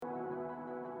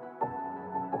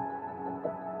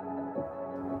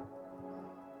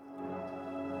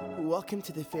Welcome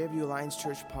to the Fairview Alliance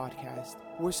Church podcast.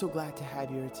 We're so glad to have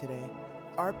you here today.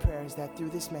 Our prayer is that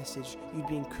through this message, you'd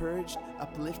be encouraged,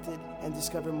 uplifted, and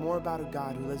discover more about a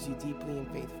God who loves you deeply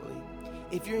and faithfully.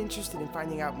 If you're interested in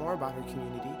finding out more about our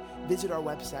community, visit our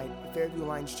website,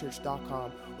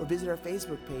 fairviewalliancechurch.com, or visit our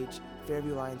Facebook page,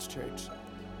 Fairview Alliance Church.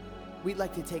 We'd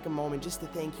like to take a moment just to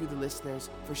thank you, the listeners,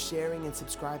 for sharing and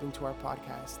subscribing to our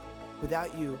podcast.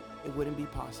 Without you, it wouldn't be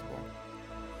possible.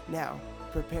 Now,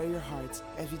 prepare your hearts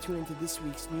as we tune into this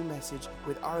week's new message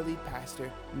with our lead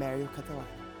pastor, Mario Catalano.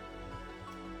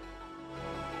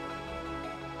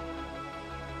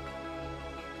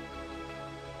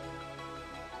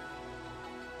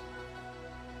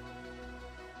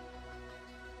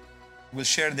 We'll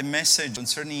share the message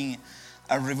concerning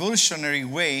a revolutionary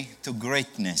way to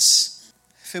greatness.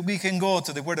 If we can go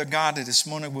to the Word of God this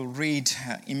morning, we'll read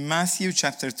in Matthew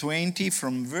chapter 20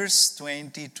 from verse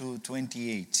 20 to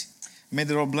 28. May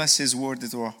the Lord bless His word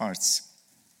to our hearts.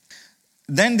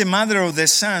 Then the mother of the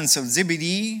sons of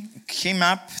Zebedee came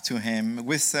up to him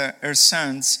with her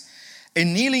sons,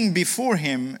 and kneeling before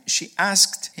him, she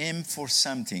asked him for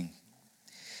something.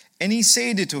 And he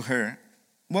said to her,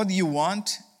 "What do you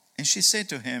want?" And she said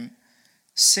to him,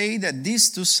 "Say that these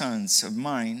two sons of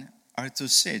mine are to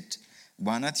sit,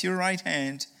 one at your right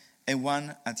hand and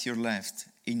one at your left,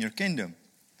 in your kingdom."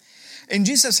 And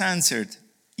Jesus answered,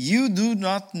 "You do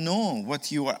not know what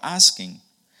you are asking.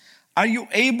 Are you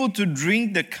able to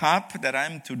drink the cup that I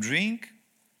am to drink?"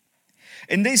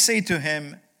 And they say to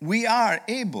him, "We are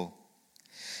able."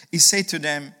 He said to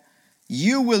them,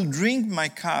 "You will drink my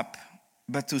cup,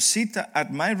 but to sit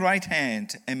at my right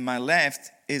hand and my left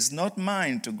is not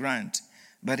mine to grant,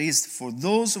 but is for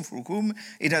those for whom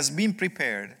it has been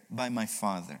prepared by my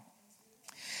Father."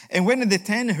 And when the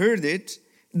 10 heard it,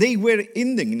 they were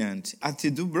indignant at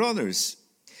the two brothers.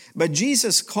 But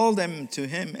Jesus called them to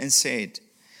him and said,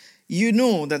 "You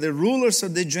know that the rulers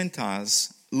of the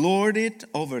Gentiles lord it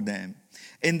over them,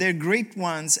 and their great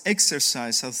ones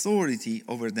exercise authority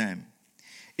over them.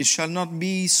 It shall not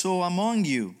be so among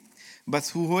you, but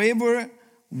whoever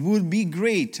would be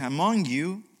great among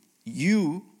you,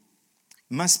 you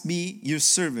must be your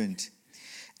servant.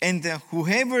 And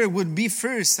whoever would be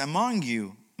first among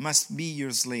you must be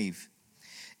your slave.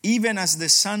 Even as the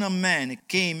Son of Man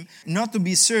came not to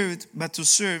be served, but to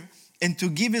serve and to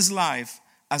give his life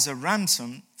as a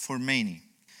ransom for many."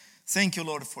 Thank you,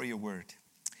 Lord, for your word.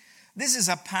 This is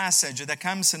a passage that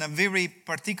comes in a very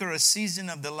particular season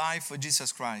of the life of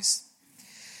Jesus Christ.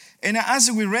 And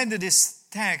as we read this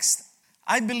text,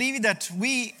 I believe that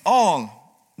we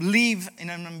all live in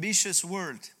an ambitious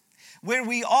world where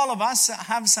we, all of us,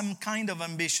 have some kind of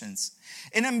ambitions.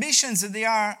 And ambitions, they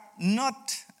are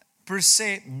not per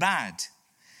se bad.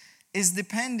 Is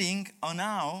depending on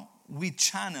how we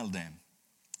channel them.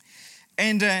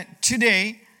 And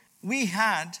today we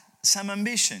had some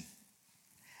ambition.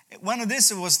 One of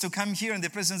this was to come here in the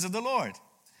presence of the Lord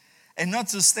and not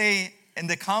to stay in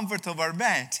the comfort of our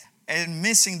bed and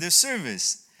missing the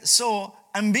service. So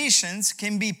ambitions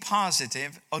can be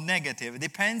positive or negative. It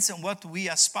depends on what we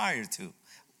aspire to,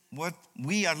 what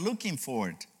we are looking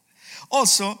for.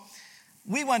 Also,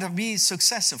 we want to be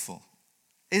successful.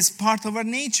 It's part of our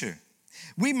nature.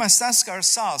 We must ask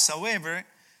ourselves, however,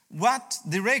 what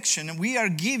direction we are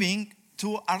giving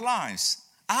to our lives.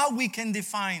 How we can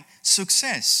define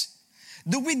success.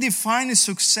 Do we define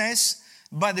success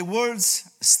by the world's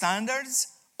standards,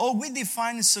 or we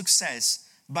define success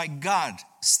by God's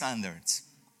standards?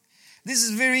 This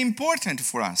is very important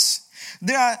for us.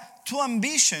 There are two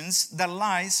ambitions that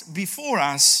lies before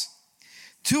us.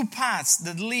 Two paths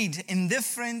that lead in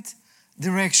different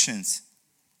directions.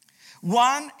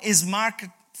 One is marked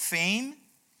fame.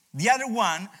 The other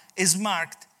one is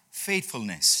marked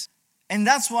faithfulness. And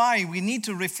that's why we need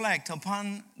to reflect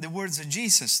upon the words of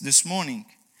Jesus this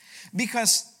morning.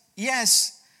 Because,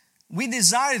 yes, we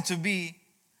desire to be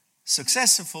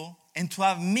successful and to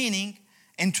have meaning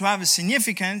and to have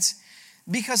significance,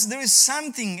 because there is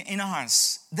something in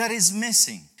us that is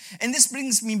missing. And this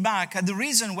brings me back at the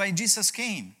reason why Jesus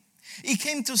came. He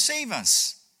came to save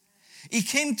us. He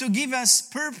came to give us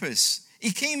purpose.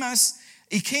 He came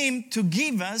to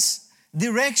give us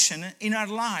direction in our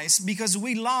lives because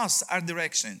we lost our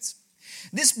directions.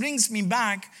 This brings me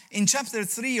back in chapter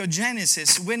 3 of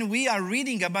Genesis when we are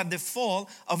reading about the fall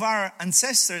of our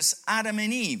ancestors Adam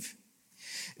and Eve.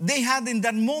 They had in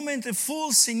that moment a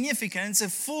full significance, a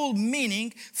full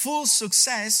meaning, full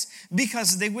success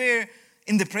because they were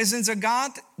in the presence of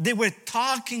God. They were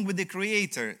talking with the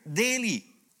Creator daily.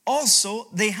 Also,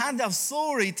 they had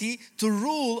authority to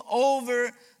rule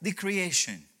over the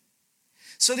creation.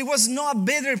 So there was no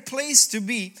better place to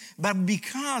be, but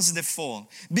because the fall,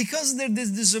 because their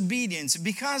disobedience,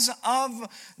 because of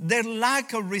their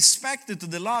lack of respect to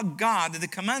the law of God, the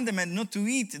commandment not to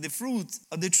eat the fruit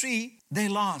of the tree, they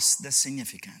lost the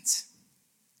significance.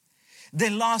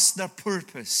 They lost their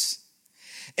purpose.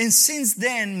 And since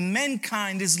then,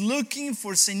 mankind is looking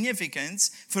for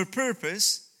significance, for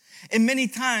purpose, and many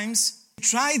times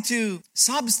try to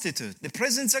substitute the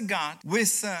presence of God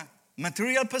with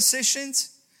material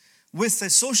possessions, with a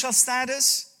social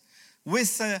status,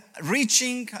 with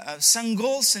reaching some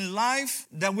goals in life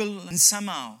that will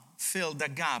somehow fill the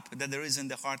gap that there is in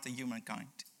the heart of humankind.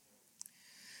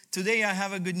 Today I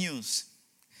have a good news.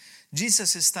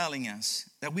 Jesus is telling us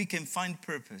that we can find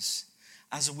purpose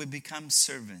as we become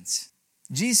servants.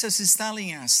 Jesus is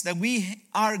telling us that we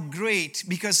are great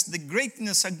because the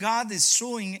greatness of God is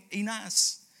showing in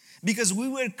us, because we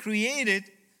were created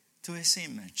to His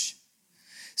image.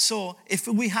 So if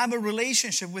we have a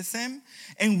relationship with Him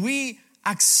and we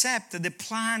accept the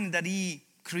plan that He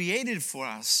created for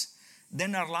us,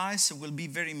 then our lives will be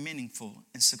very meaningful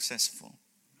and successful.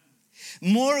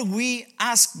 More we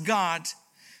ask God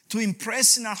to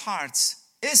impress in our hearts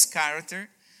His character,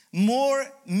 more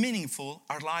meaningful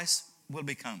our lives will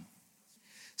become.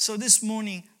 So this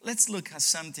morning, let's look at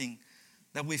something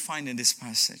that we find in this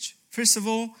passage. First of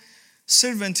all,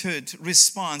 servanthood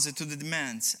responds to the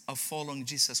demands of following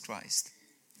Jesus Christ.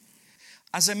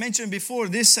 As I mentioned before,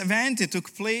 this event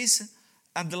took place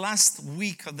at the last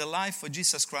week of the life of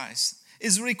Jesus Christ.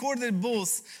 It's recorded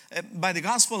both by the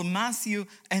Gospel of Matthew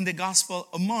and the Gospel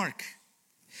of Mark.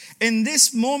 In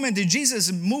this moment, Jesus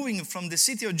is moving from the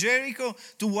city of Jericho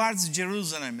towards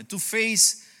Jerusalem to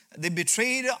face the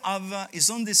betrayal of His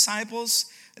own disciples,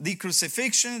 the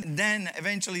crucifixion, then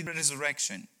eventually the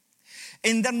resurrection.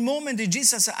 In that moment,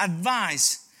 Jesus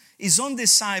advised His own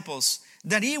disciples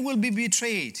that He will be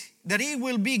betrayed, that He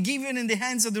will be given in the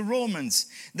hands of the Romans,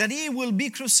 that He will be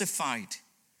crucified.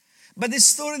 But the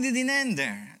story didn't end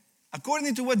there.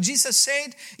 According to what Jesus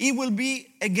said, He will be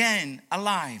again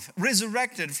alive,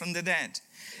 resurrected from the dead.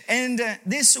 And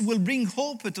this will bring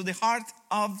hope to the heart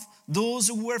of those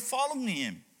who were following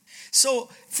Him. So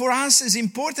for us, it's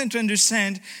important to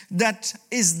understand that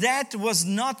His death was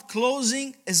not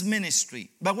closing His ministry,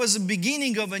 but was the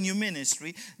beginning of a new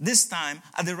ministry, this time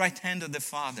at the right hand of the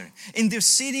Father,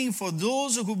 interceding for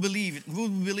those who believe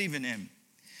in Him.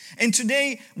 And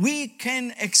today we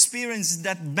can experience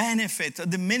that benefit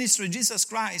of the ministry of Jesus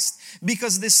Christ,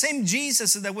 because the same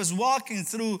Jesus that was walking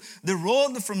through the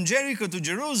road from Jericho to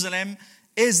Jerusalem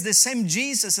is the same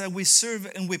Jesus that we serve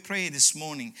and we pray this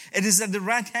morning. It is at the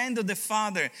right hand of the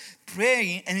Father,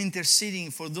 praying and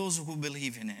interceding for those who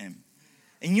believe in Him.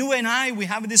 And you and I, we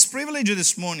have this privilege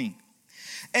this morning.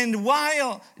 And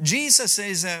while Jesus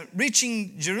is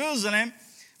reaching Jerusalem,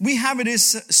 we have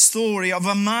this story of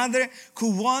a mother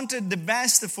who wanted the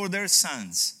best for their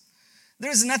sons.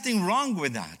 There is nothing wrong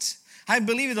with that. I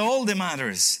believe that all the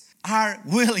mothers are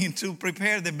willing to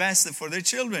prepare the best for their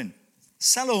children.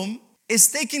 Salome is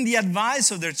taking the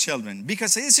advice of their children,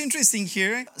 because it's interesting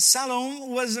here, Salome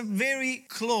was very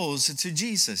close to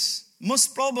Jesus.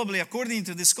 Most probably, according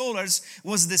to the scholars,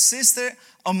 was the sister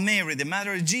of Mary, the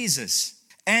mother of Jesus.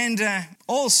 And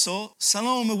also,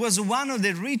 Salome was one of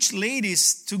the rich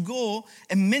ladies to go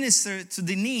and minister to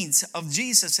the needs of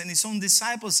Jesus and His own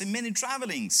disciples in many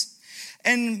travelings.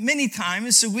 And many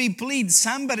times we plead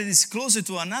somebody is closer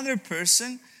to another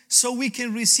person so we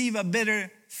can receive a better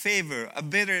favor, a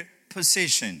better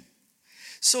position.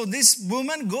 So this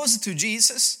woman goes to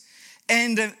Jesus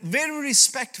and very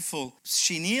respectful,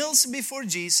 she kneels before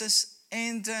Jesus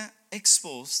and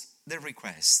exposed the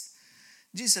request.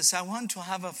 Jesus, I want to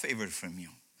have a favor from you.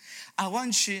 I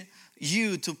want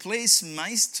you to place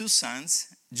my two sons,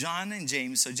 John and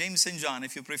James, so James and John,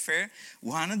 if you prefer,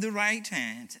 one at the right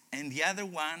hand and the other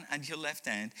one at your left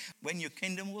hand, when your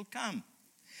kingdom will come.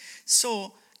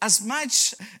 So, as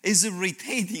much as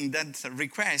irritating that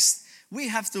request, we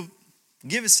have to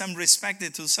give some respect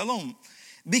to Salome,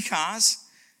 because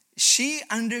she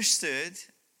understood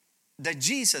that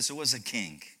Jesus was a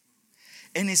king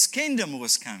and His kingdom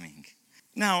was coming.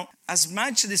 Now, as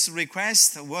much this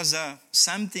request was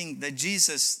something that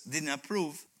Jesus didn't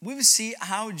approve, we will see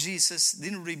how Jesus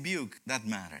didn't rebuke that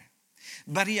matter.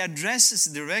 But He addresses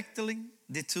directly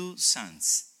the two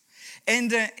sons.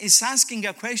 And is asking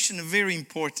a question very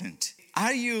important.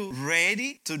 Are you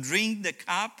ready to drink the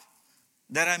cup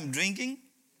that I'm drinking?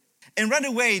 And right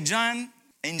away, John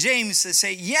and James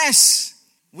say, yes,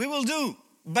 we will do.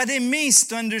 But they missed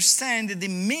to understand the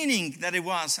meaning that it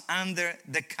was under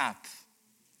the cup.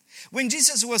 When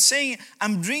Jesus was saying,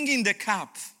 I'm drinking the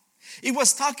cup, It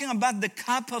was talking about the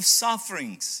cup of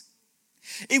sufferings.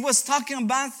 It was talking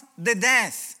about the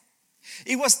death.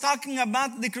 It was talking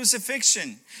about the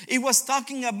crucifixion. It was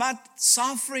talking about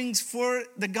sufferings for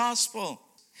the gospel.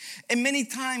 And many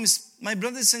times, my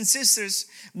brothers and sisters,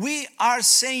 we are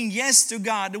saying yes to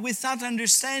God without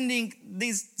understanding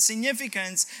the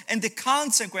significance and the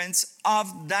consequence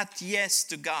of that yes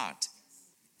to God.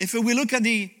 If we look at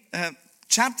the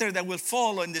chapter that will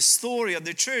follow in the story of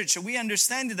the church, we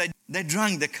understand that they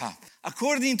drank the cup.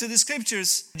 According to the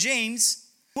scriptures, James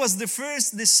was the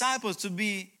first disciple to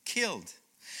be killed.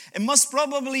 And most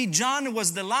probably John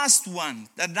was the last one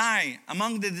that died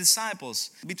among the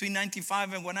disciples between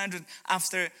 95 and 100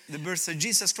 after the birth of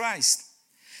Jesus Christ.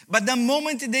 But the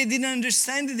moment they didn't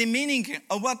understand the meaning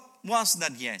of what was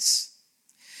that yes.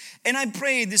 And I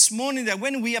pray this morning that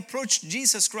when we approach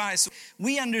Jesus Christ,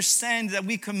 we understand that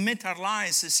we commit our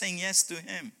lives to saying yes to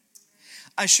Him.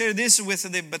 I share this with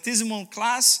the baptismal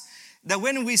class, that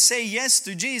when we say yes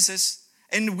to Jesus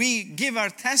and we give our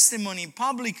testimony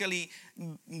publicly,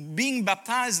 being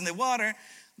baptized in the water,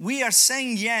 we are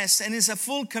saying yes, and it's a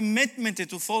full commitment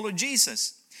to follow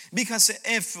Jesus. Because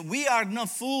if we are not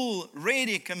full,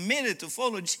 ready, committed to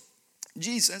follow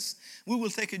Jesus, we will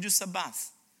take just a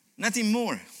bath, nothing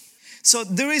more. So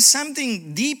there is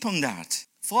something deep on that.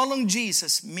 Following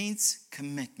Jesus means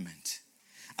commitment.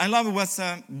 I love what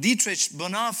Dietrich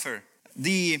Bonhoeffer,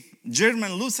 the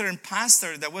German Lutheran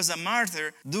pastor that was a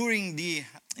martyr during the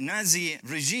Nazi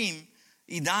regime,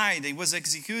 he died. He was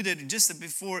executed just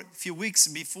a few weeks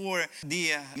before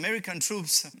the American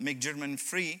troops make Germany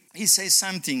free. He says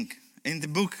something in the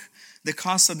book, The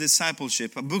Cost of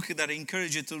Discipleship, a book that I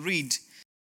encourage you to read.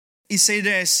 He said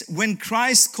this: when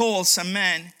Christ calls a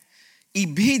man, He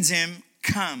bids him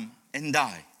come and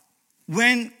die.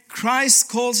 When Christ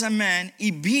calls a man,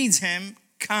 He bids him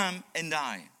come and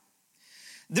die.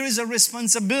 There is a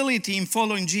responsibility in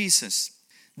following Jesus.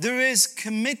 There is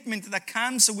commitment that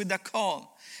comes with the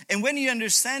call. And when you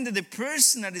understand that the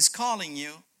person that is calling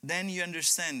you, then you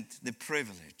understand the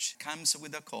privilege comes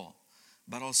with the call,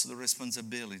 but also the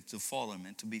responsibility to follow Him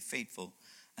and to be faithful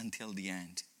until the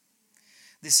end.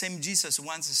 The same Jesus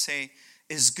wants to say,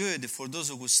 it's good for those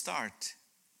who start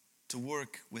to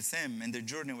work with Him in their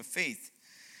journey of faith.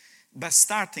 But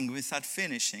starting without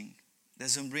finishing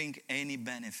doesn't bring any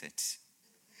benefit.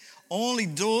 Only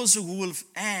those who will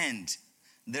end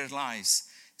their lives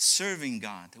serving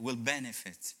God will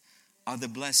benefit of the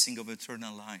blessing of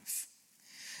eternal life.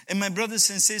 And my brothers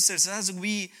and sisters, as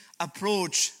we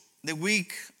approach the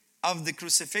week of the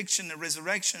crucifixion and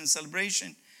resurrection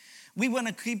celebration, we want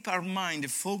to keep our mind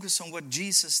focused on what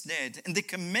Jesus did and the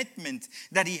commitment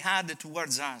that He had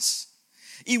towards us.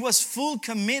 He was full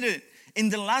committed in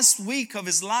the last week of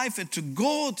His life to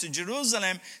go to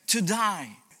Jerusalem to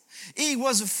die. He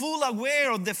was full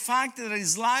aware of the fact that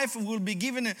His life will be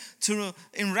given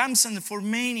in ransom for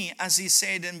many, as He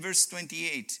said in verse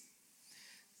 28.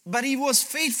 But He was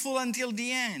faithful until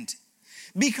the end.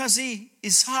 Because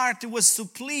His heart was to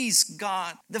please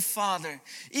God the Father.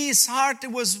 His heart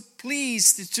was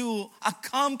pleased to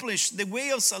accomplish the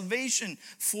way of salvation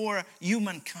for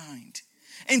humankind.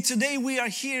 And today we are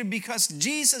here because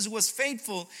Jesus was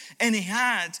faithful and He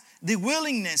had the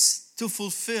willingness to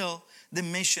fulfill the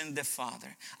mission of the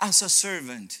Father as a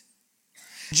servant.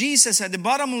 Jesus at the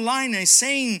bottom line is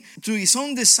saying to His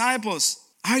own disciples,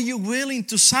 are you willing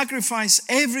to sacrifice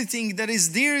everything that is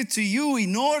dear to you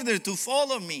in order to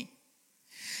follow me?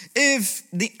 If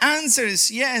the answer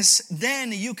is yes,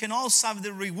 then you can also have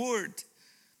the reward.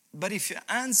 But if your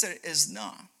answer is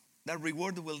no, that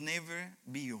reward will never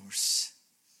be yours.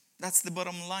 That's the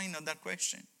bottom line of that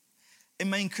question. And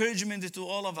my encouragement to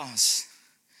all of us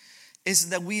is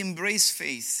that we embrace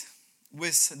faith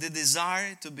with the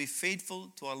desire to be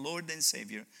faithful to our Lord and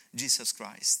Savior, Jesus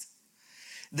Christ.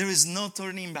 There is no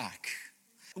turning back.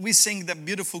 We sing that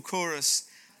beautiful chorus,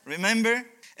 remember?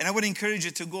 And I would encourage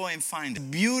you to go and find a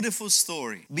beautiful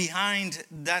story behind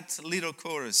that little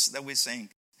chorus that we sing.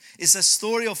 It's a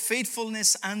story of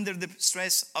faithfulness under the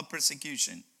stress of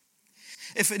persecution.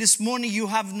 If this morning you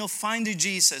have not found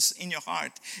Jesus in your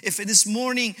heart, if this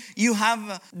morning you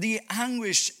have the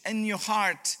anguish in your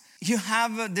heart, you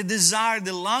have the desire,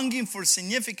 the longing for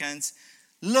significance,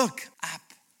 look up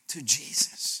to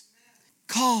Jesus.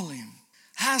 Call Him.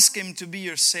 Ask Him to be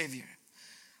your Savior.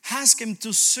 Ask Him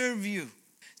to serve you,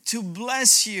 to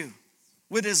bless you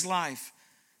with His life.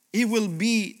 He will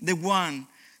be the one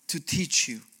to teach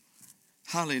you.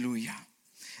 Hallelujah.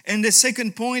 And the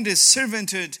second point is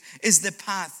servanthood is the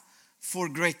path for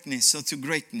greatness or to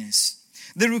greatness.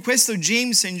 The request of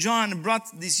James and John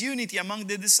brought this unity among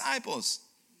the disciples.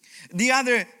 The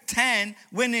other 10,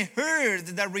 when they heard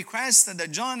the request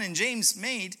that John and James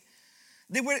made,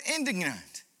 they were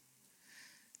indignant.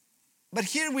 But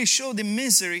here we show the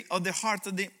misery of the heart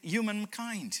of the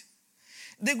humankind.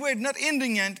 They were not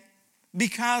indignant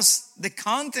because the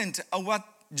content of what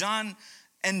John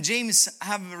and James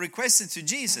have requested to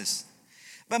Jesus,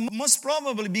 but most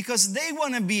probably because they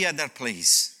want to be at that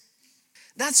place.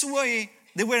 That's why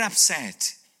they were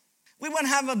upset. We want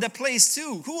to have the place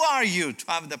too. Who are you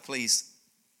to have the place?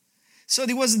 So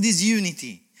there was this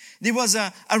unity. There was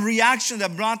a reaction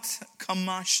that brought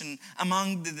commotion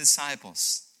among the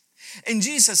disciples. And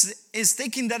Jesus is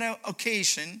taking that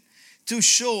occasion to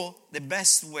show the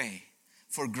best way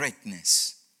for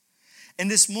greatness. And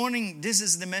this morning, this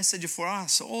is the message for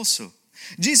us also.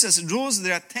 Jesus draws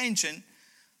their attention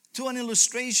to an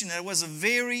illustration that was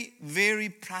very, very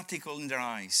practical in their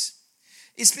eyes.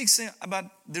 He speaks about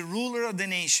the ruler of the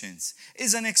nations.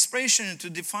 It's an expression to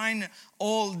define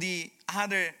all the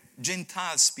other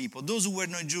Gentiles people, those who were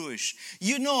not Jewish.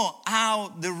 You know how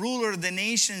the ruler of the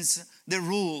nations, they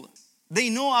rule. They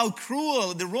know how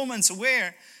cruel the Romans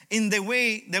were in the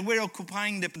way they were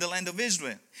occupying the land of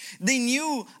Israel. They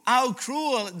knew how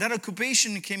cruel that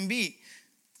occupation can be.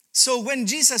 So when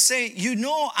Jesus said, you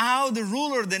know how the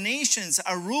ruler of the nations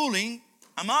are ruling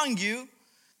among you,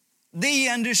 they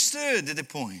understood the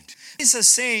point. Jesus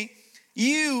said,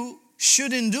 you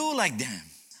shouldn't do like them.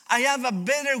 I have a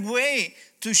better way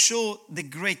to show the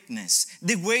greatness,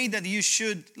 the way that you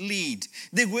should lead,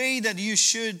 the way that you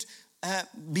should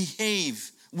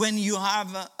behave when you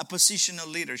have a position of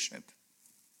leadership.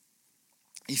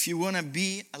 If you want to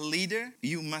be a leader,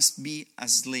 you must be a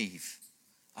slave,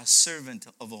 a servant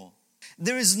of all.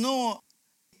 There is no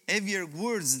heavier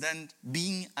words than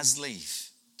being a slave,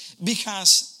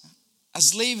 because a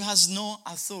slave has no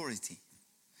authority.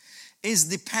 Is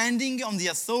depending on the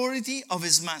authority of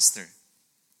his master.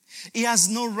 He has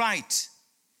no right.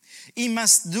 He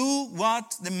must do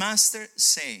what the master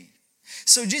says.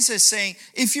 So Jesus is saying,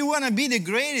 if you want to be the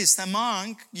greatest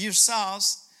among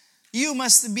yourselves, you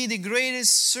must be the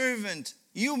greatest servant.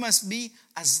 You must be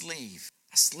a slave.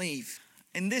 A slave.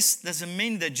 And this doesn't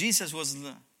mean that Jesus was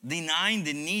denying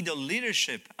the need of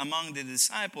leadership among the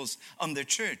disciples on the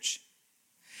church.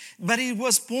 But it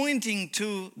was pointing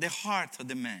to the heart of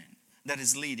the man that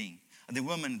is leading, the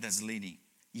woman that's leading.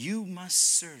 You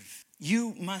must serve.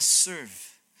 You must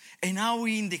serve. And now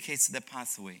he indicates the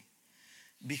pathway.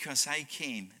 Because I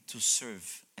came to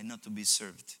serve and not to be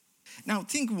served. Now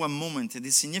think one moment the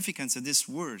significance of these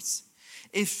words.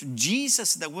 If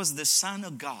Jesus, that was the Son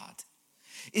of God,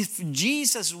 if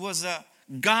Jesus was a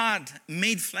God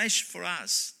made flesh for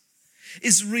us,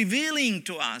 is revealing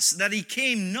to us that he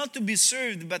came not to be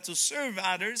served but to serve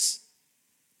others,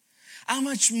 how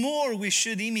much more we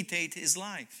should imitate his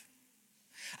life.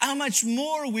 How much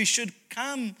more we should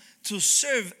come to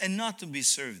serve and not to be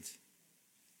served.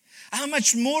 How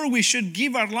much more we should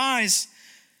give our lives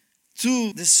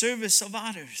to the service of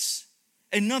others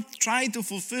and not try to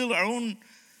fulfill our own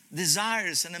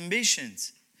desires and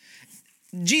ambitions.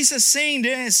 Jesus saying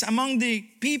this among the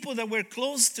people that were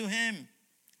close to him.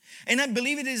 And I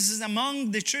believe it is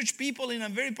among the church people in a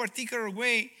very particular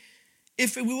way.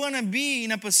 If we want to be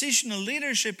in a position of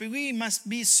leadership, we must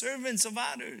be servants of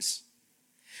others.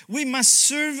 We must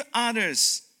serve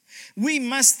others. We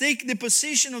must take the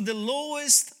position of the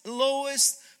lowest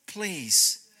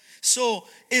place. So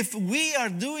if we are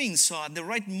doing so at the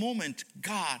right moment,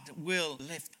 God will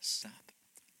lift us up.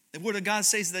 The Word of God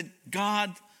says that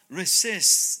God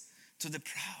resists to the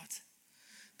proud,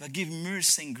 but give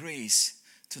mercy and grace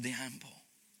to the humble.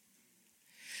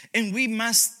 And we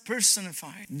must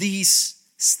personify this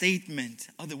statement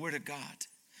of the Word of God.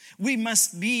 We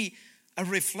must be a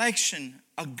reflection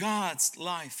of God's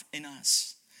life in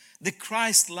us. The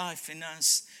Christ life in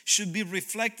us should be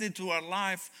reflected to our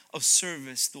life of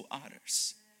service to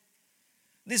others.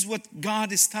 This is what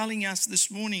God is telling us this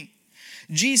morning.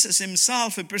 Jesus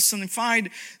himself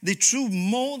personified the true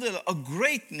model of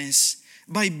greatness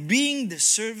by being the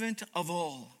servant of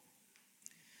all.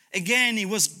 Again, he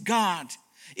was God.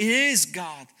 He is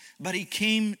God, but he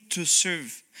came to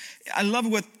serve. I love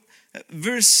what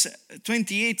verse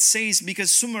 28 says,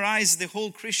 because summarize the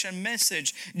whole Christian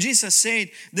message. Jesus said,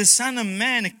 the Son of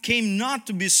Man came not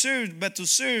to be served, but to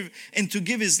serve and to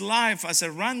give his life as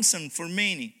a ransom for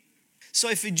many. So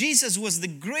if Jesus was the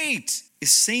great,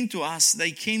 he's saying to us that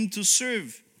he came to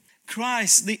serve.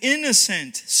 Christ, the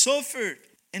innocent, suffered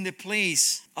in the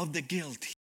place of the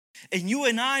guilty. And you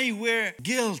and I were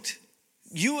guilt.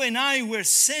 You and I were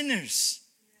sinners.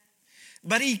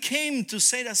 But he came to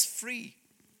set us free.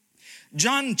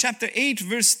 John chapter 8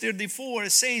 verse 34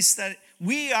 says that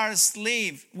We are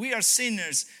slave. We are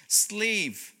sinners,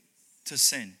 slave to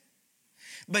sin.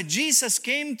 But Jesus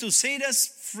came to set us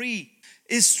free.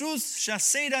 His truth shall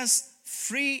set us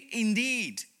free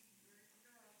indeed.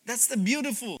 That's the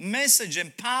beautiful message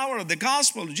and power of the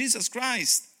gospel of Jesus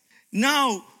Christ.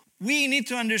 Now, we need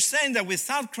to understand that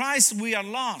without Christ, we are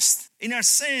lost in our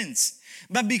sins.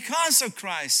 But because of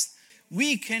Christ,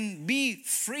 we can be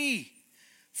free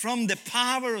from the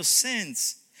power of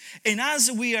sins. And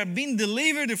as we are being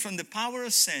delivered from the power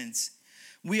of sins,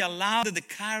 we allow the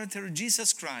character of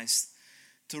Jesus Christ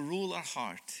to rule our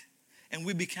heart. And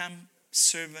we become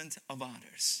servant of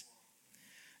others.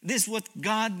 This is what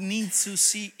God needs to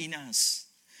see in us.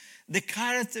 The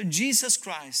character of Jesus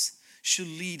Christ should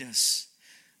lead us.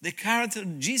 The character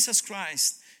of Jesus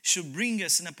Christ should bring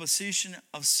us in a position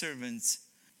of servants,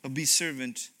 of be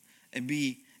servant and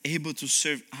be able to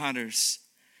serve others.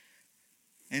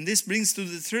 And this brings to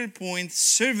the third point.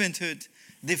 Servanthood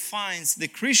defines the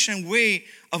Christian way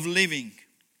of living.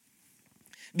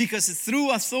 Because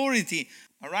through authority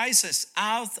arises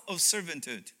out of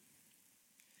servanthood.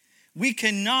 We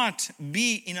cannot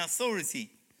be in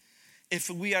authority if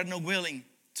we are not willing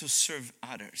to serve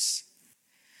others.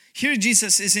 Here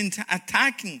Jesus isn't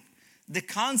attacking the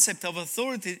concept of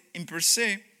authority in per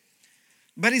se,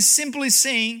 but he's simply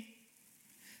saying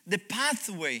the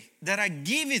pathway that I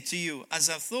give it to you as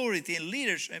authority and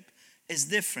leadership is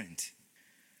different.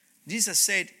 Jesus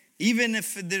said, even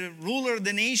if the ruler of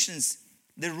the nations,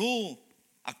 they rule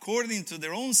according to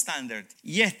their own standard,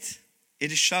 yet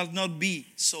it shall not be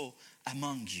so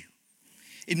among you.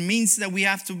 It means that we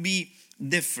have to be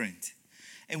different.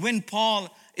 And when Paul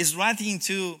is writing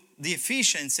to the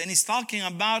Ephesians and he's talking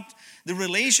about the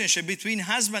relationship between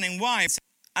husband and wife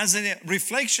as a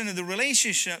reflection of the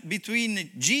relationship between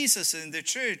Jesus and the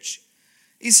church,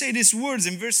 he said these words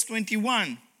in verse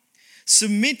 21,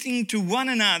 submitting to one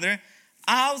another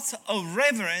out of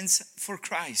reverence for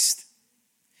Christ.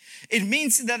 It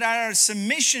means that our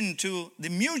submission to the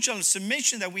mutual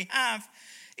submission that we have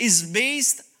is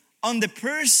based on the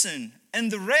person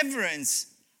and the reverence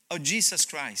of Jesus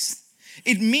Christ.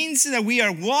 It means that we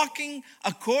are walking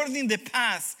according to the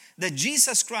path that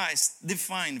Jesus Christ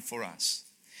defined for us.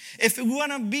 If we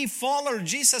want to be followers of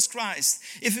Jesus Christ,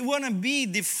 if we want to be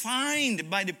defined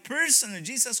by the person of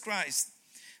Jesus Christ,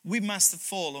 we must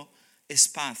follow his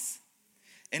path.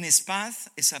 And his path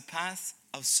is a path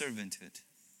of servanthood.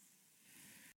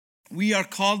 We are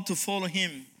called to follow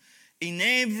him in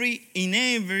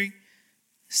every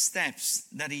steps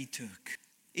that he took.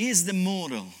 He is the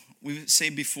model, we say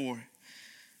before.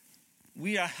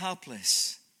 We are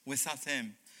helpless without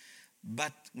him,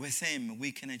 but with him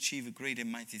we can achieve great and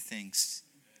mighty things.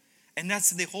 And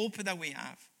that's the hope that we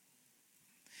have.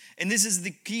 And this is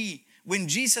the key. When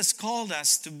Jesus called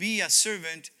us to be a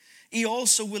servant, he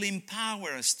also will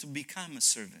empower us to become a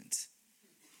servant.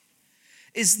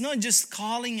 It's not just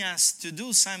calling us to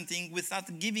do something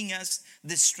without giving us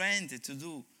the strength to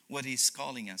do what he's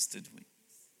calling us to do.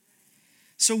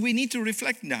 So we need to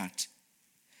reflect that.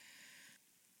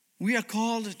 We are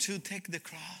called to take the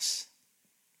cross.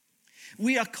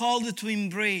 We are called to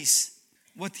embrace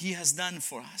what he has done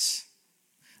for us.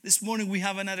 This morning we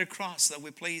have another cross that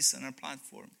we place on our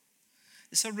platform.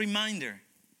 It's a reminder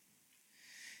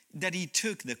that he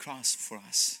took the cross for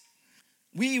us.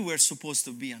 We were supposed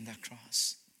to be on that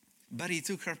cross, but he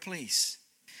took our place.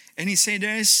 And he said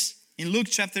this in Luke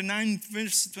chapter 9,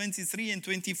 verse 23 and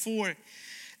 24.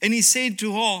 And he said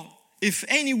to all, if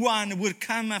anyone would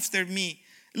come after me,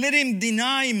 let him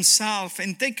deny himself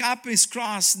and take up his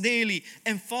cross daily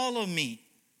and follow me.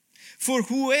 For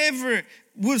whoever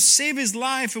will save his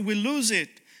life will lose it.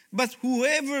 But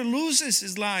whoever loses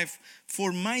his life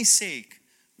for my sake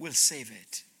will save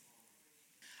it.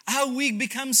 How we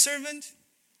become servant?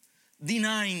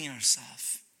 Denying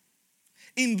yourself.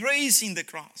 Embracing the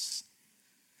cross.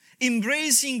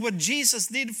 Embracing what Jesus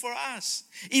did for us.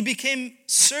 He became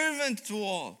servant to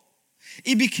all.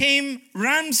 He became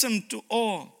ransom to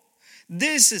all.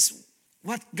 This is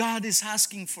what God is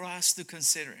asking for us to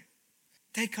consider.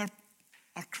 Take our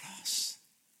cross.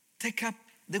 Take up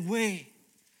the way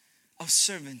of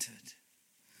servanthood.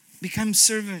 Become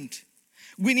servant.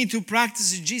 We need to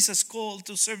practice Jesus' call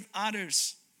to serve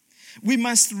others. We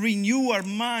must renew our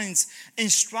minds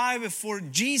and strive for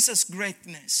Jesus'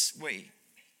 greatness way.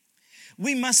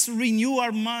 We must renew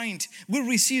our mind. We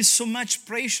receive so much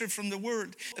pressure from the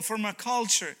world, from our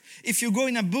culture. If you go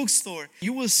in a bookstore,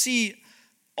 you will see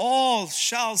all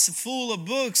shelves full of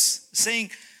books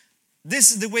saying,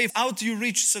 this is the way how to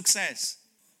reach success.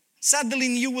 Suddenly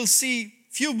you will see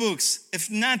few books, if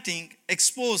nothing,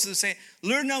 exposed to say,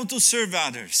 learn how to serve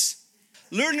others.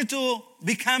 learn to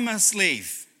become a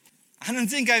slave. I don't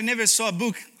think I've never saw a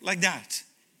book like that.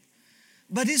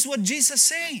 But it's what Jesus is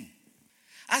saying.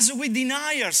 As we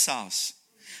deny ourselves,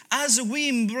 as we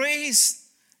embrace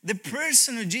the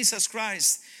person of Jesus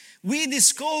Christ, we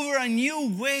discover a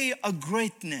new way of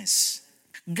greatness.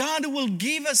 God will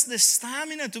give us the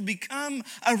stamina to become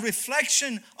a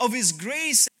reflection of His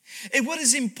grace. And what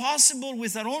is impossible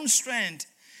with our own strength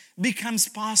becomes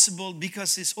possible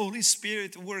because His Holy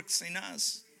Spirit works in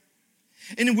us.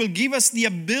 And it will give us the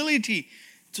ability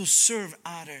to serve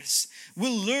others.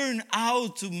 We'll learn how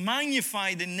to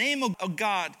magnify the name of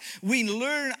God. We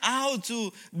learn how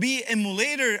to be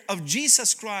emulator of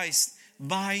Jesus Christ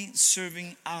by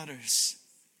serving others.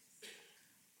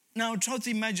 Now try to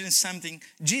imagine something.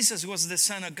 Jesus was the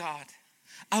Son of God.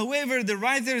 However, the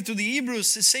writer to the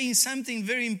Hebrews is saying something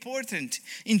very important.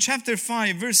 In chapter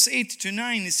 5, verse 8 to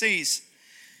 9, it says,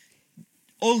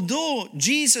 although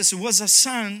Jesus was a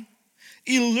son,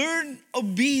 He learned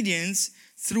obedience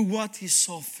through what He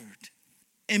suffered.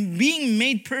 And being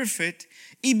made perfect,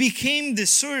 He became the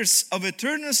source of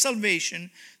eternal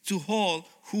salvation to all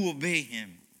who obey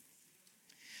Him.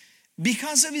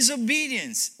 Because of His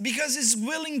obedience, because He's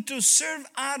willing to serve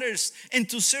others and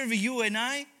to serve you and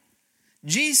I,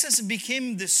 Jesus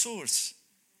became the source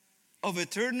of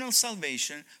eternal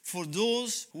salvation for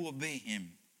those who obey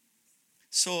Him.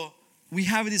 So we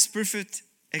have this perfect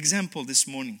example this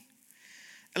morning.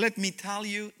 Let me tell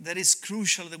you that it's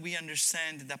crucial that we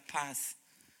understand the path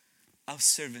of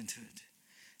servanthood,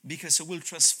 because it will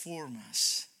transform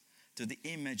us to the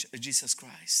image of Jesus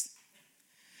Christ.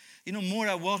 You know, more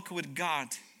I walk with God,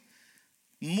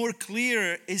 more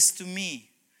clear is to me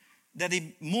that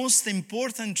the most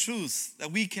important truth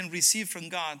that we can receive from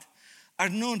God are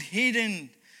not hidden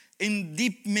in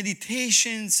deep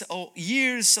meditations or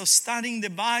years of studying the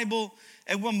Bible,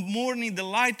 and one morning the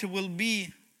light will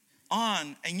be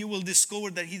on and you will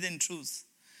discover that hidden truth.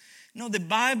 No, the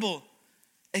Bible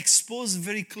exposes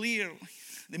very clearly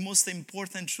the most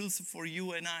important truth for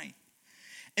you and I.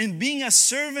 And being a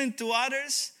servant to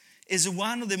others is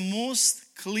one of the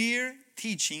most clear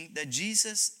teaching that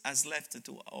Jesus has left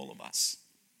to all of us.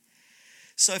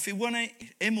 So if we want to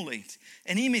emulate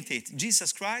and imitate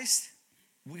Jesus Christ,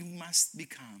 we must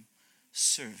become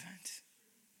servant.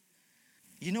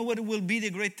 You know what will be the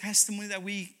great testimony that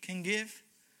we can give?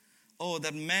 Oh,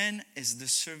 that man is the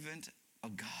servant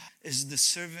of God, is the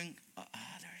servant of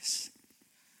others.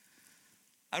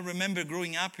 I remember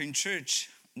growing up in church,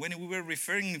 when we were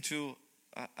referring to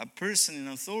a person in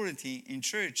authority in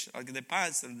church, like the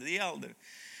pastor, the elder,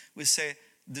 we say,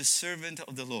 the servant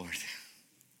of the Lord.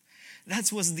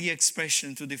 That was the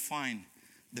expression to define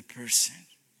the person.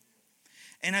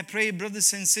 And I pray,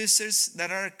 brothers and sisters,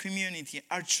 that our community,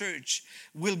 our church,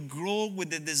 will grow with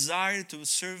the desire to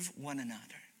serve one another.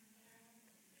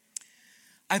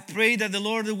 I pray that the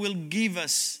Lord will give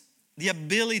us the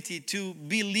ability to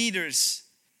be leaders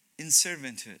in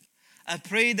servanthood. I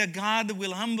pray that God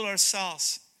will humble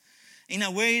ourselves in a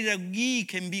way that we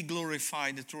can be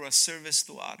glorified through our service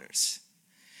to others.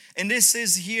 And this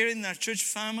is here in our church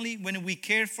family, when we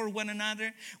care for one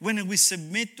another, when we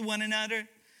submit to one another,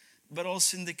 but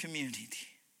also in the community.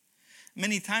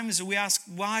 Many times we ask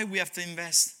why we have to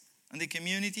invest in the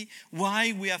community,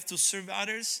 why we have to serve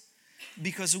others,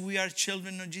 because we are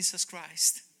children of Jesus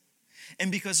Christ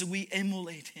and because we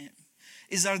emulate Him.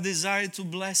 It's our desire to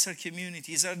bless our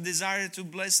community. It's our desire to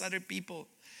bless other people.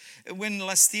 When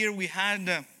last year we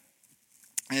had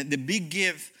the Big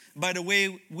Give, by the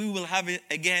way, we will have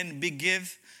again Big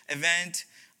Give event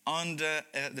on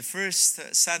the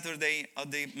first Saturday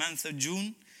of the month of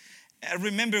June. I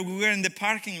remember we were in the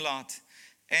parking lot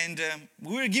and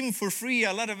we were given for free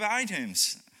a lot of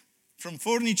items, from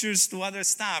furnitures to other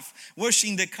stuff,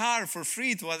 washing the car for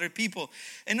free to other people.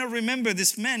 And I remember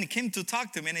this man came to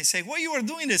talk to me and he said, why you are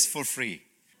doing this for free?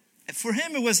 And for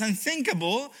him, it was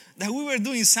unthinkable that we were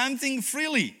doing something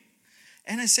freely.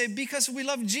 And I said, because we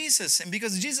love Jesus. And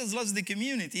because Jesus loves the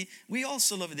community, we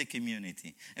also love the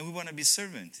community. And we want to be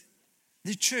servant.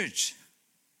 The church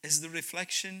is the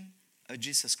reflection of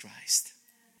Jesus Christ.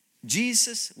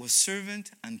 Jesus was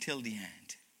servant until the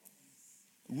end.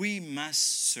 We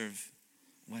must serve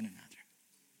one another.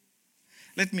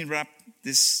 Let me wrap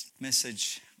this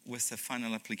message with a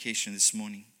final application this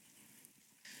morning.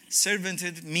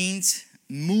 Servanthood means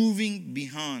moving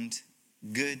beyond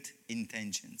good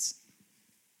intentions.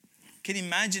 Can you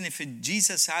imagine if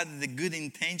Jesus had the good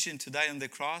intention to die on the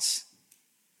cross,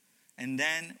 and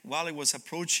then while he was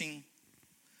approaching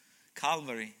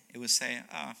Calvary, he would say,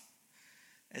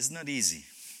 it's not easy.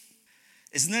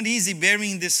 It's not easy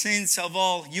bearing the sins of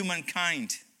all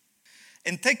humankind.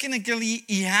 And technically,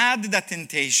 he had that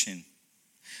temptation.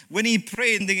 When he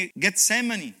prayed in the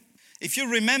Gethsemane, if you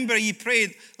remember, he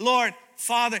prayed, Lord,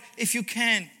 Father, if you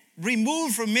can,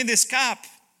 remove from me this cup,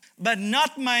 but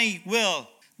not my will,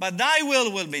 but thy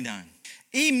will be done.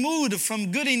 He moved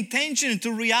from good intention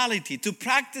to reality, to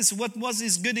practice what was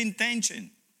his good intention.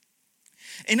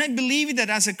 And I believe that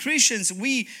as a Christians,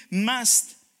 we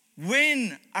must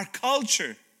win our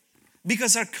culture,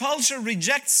 because our culture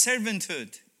rejects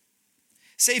servanthood.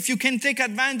 Say, if you can take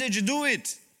advantage, do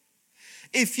it.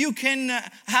 If you can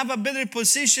have a better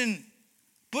position,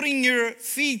 putting your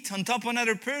feet on top of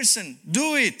another person,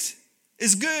 do it.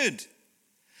 It's good.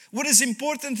 What is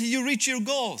important is you reach your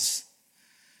goals.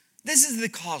 This is the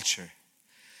culture.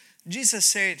 Jesus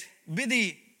said, be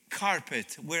the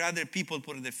carpet where other people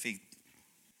put their feet.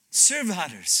 Serve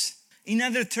others. In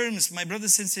other terms, my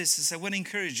brothers and sisters, I want to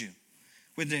encourage you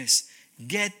with this.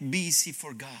 Get busy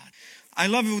for God. I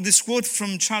love this quote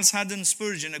from Charles Haddon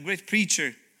Spurgeon, a great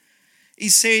preacher. He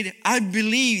said, I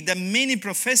believe that many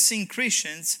professing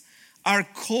Christians are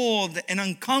cold and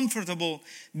uncomfortable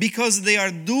because they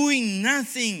are doing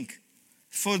nothing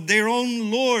for their own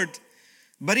Lord.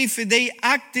 But if they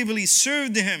actively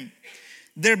served Him,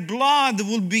 their blood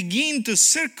will begin to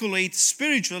circulate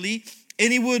spiritually,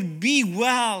 and it would be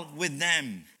well with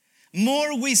them.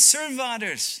 More we serve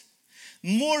others,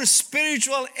 more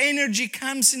spiritual energy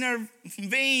comes in our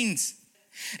veins.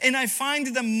 And I find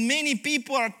that many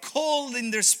people are cold in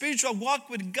their spiritual walk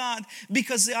with God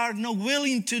because they are not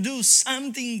willing to do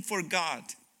something for God.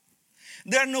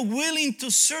 They are not willing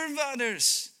to serve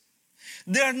others.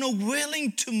 They are not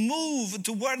willing to move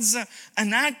towards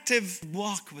an active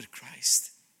walk with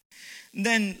Christ.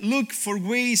 Then look for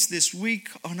ways this week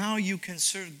on how you can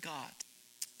serve God.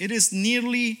 It is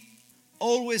nearly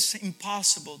always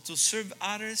impossible to serve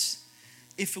others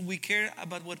if we care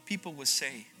about what people will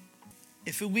say.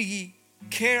 If we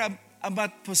care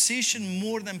about position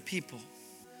more than people.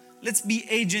 Let's be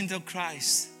agent of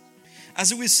Christ.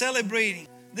 As we're celebrating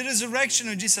the resurrection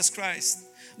of Jesus Christ,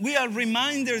 we are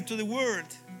reminded to the world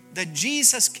that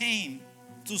Jesus came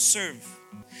to serve.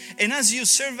 And as you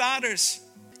serve others,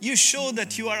 you show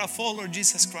that you are a follower of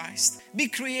Jesus Christ. Be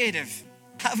creative.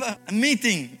 Have a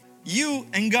meeting, you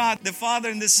and God, the Father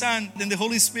and the Son and the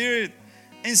Holy Spirit,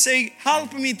 and say,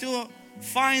 help me to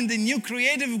find a new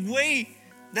creative way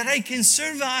that I can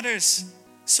serve others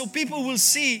so people will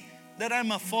see that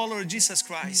I'm a follower of Jesus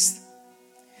Christ.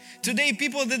 Today,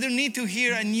 people that don't need to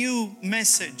hear a new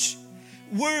message.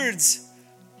 Words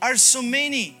are so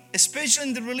many, especially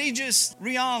in the religious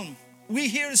realm. We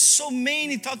hear so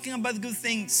many talking about good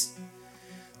things.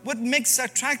 What makes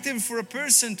it attractive for a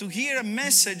person to hear a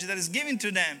message that is given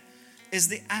to them is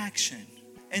the action.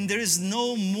 And there is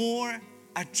no more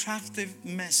attractive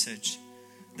message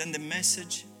than the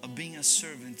message of being a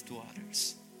servant to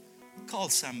others. Call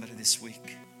somebody this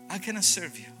week. How can I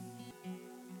serve you?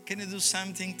 Can you do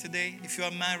something today? If you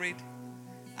are married,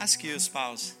 ask your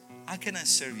spouse, how can I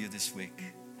serve you this week?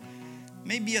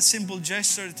 Maybe a simple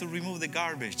gesture to remove the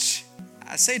garbage.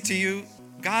 I say to you,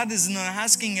 God is not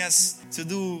asking us to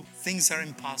do things that are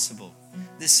impossible.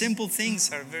 The simple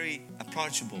things are very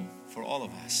approachable for all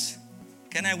of us.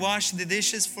 Can I wash the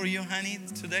dishes for you, honey,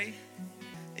 today?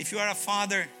 If you are a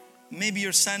father, maybe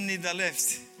your son needs a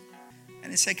lift.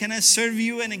 And he said, can I serve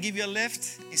you and I give you a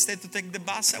lift? Instead to take the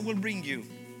bus, I will bring you.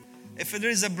 If there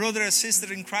is a brother or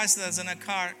sister in Christ that's in a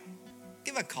car,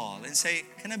 give a call and say,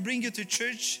 can I bring you to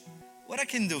church? What I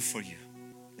can do for you?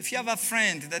 If you have a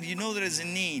friend that you know there is a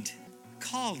need,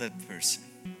 call that person.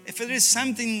 If there is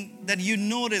something that you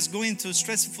know that is going through a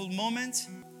stressful moment,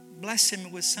 bless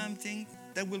him with something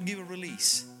that will give a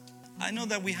release. I know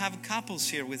that we have couples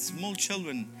here with small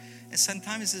children, and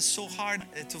sometimes it's so hard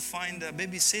to find a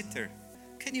babysitter.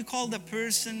 Can you call the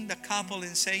person, the couple,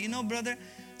 and say, you know, brother,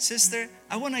 sister,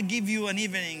 I want to give you an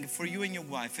evening for you and your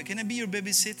wife. Can I be your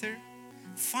babysitter?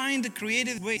 Find the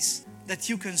creative ways that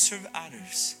you can serve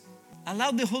others.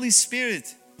 Allow the Holy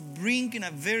Spirit to bring in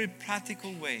a very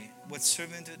practical way what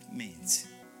servanthood means.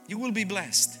 You will be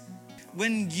blessed.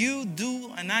 When you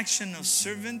do an action of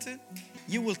servanthood,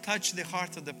 you will touch the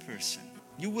heart of the person.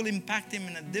 You will impact him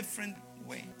in a different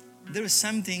way. There is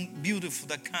something beautiful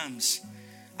that comes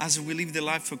as we live the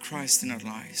life of Christ in our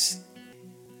lives.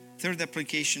 Third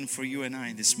application for you and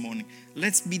I this morning.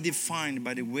 Let's be defined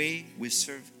by the way we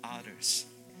serve others.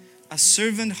 A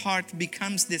servant heart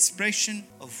becomes the expression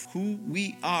of who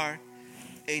we are,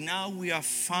 and now we have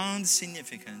found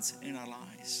significance in our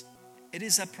lives. It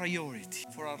is a priority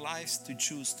for our lives to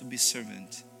choose to be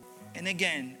servant. And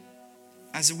again,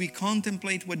 as we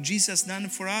contemplate what Jesus has done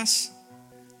for us,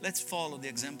 let's follow the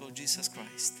example of Jesus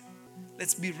Christ.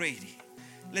 Let's be ready.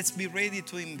 Let's be ready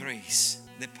to embrace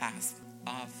the path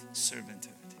of servanthood.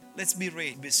 Let's be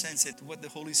ready, be sensitive to what the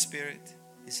Holy Spirit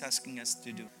is asking us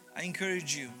to do. I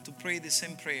encourage you to pray the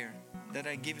same prayer that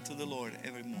I give to the Lord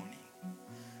every morning.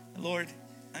 Lord,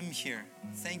 I'm here.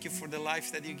 Thank you for the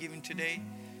life that you're giving today.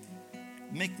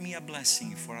 Make me a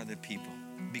blessing for other people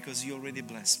because you already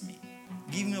blessed me.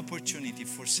 Give me opportunity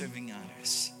for serving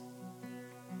others.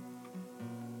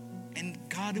 And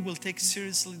God will take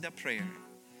seriously that prayer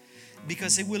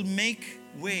because it will make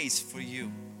ways for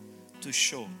you to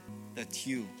show that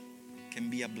you can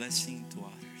be a blessing to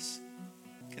others.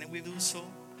 Can we do so?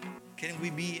 Can we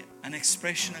be an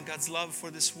expression of God's love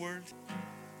for this world?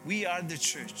 We are the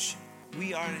church.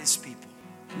 We are His people.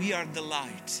 We are the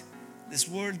light. This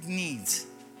world needs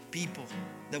people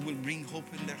that will bring hope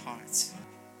in their hearts.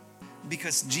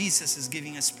 Because Jesus is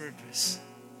giving us purpose.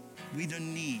 We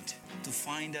don't need to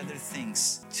find other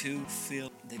things to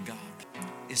fill the gap.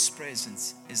 His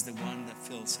presence is the one that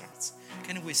fills hearts.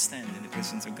 Can we stand in the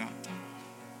presence of God?